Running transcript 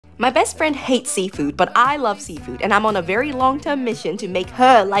My best friend hates seafood, but I love seafood, and I'm on a very long-term mission to make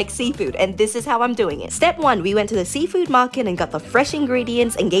her like seafood, and this is how I'm doing it. Step 1, we went to the seafood market and got the fresh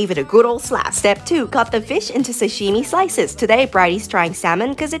ingredients and gave it a good old slap. Step 2, cut the fish into sashimi slices. Today, Bridie's trying salmon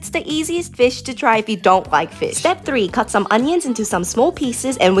because it's the easiest fish to try if you don't like fish. Step 3, cut some onions into some small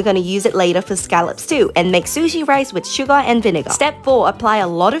pieces, and we're gonna use it later for scallops too, and make sushi rice with sugar and vinegar. Step 4, apply a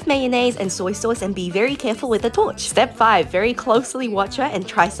lot of mayonnaise and soy sauce and be very careful with the torch. Step 5, very closely watch her and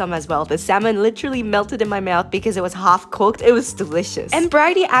try some as well. The salmon literally melted in my mouth because it was half cooked. It was delicious. And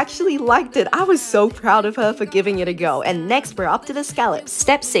Bridie actually liked it. I was so proud of her for giving it a go. And next, we're up to the scallops.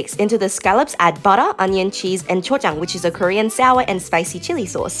 Step 6, into the scallops, add butter, onion, cheese, and chochang, which is a Korean sour and spicy chili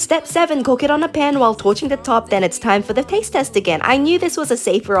sauce. Step 7, cook it on a pan while torching the top. Then it's time for the taste test again. I knew this was a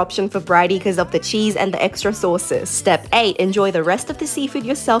safer option for Bridie because of the cheese and the extra sauces. Step 8, enjoy the rest of the seafood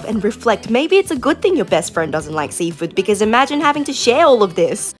yourself and reflect. Maybe it's a good thing your best friend doesn't like seafood, because imagine having to share all of this.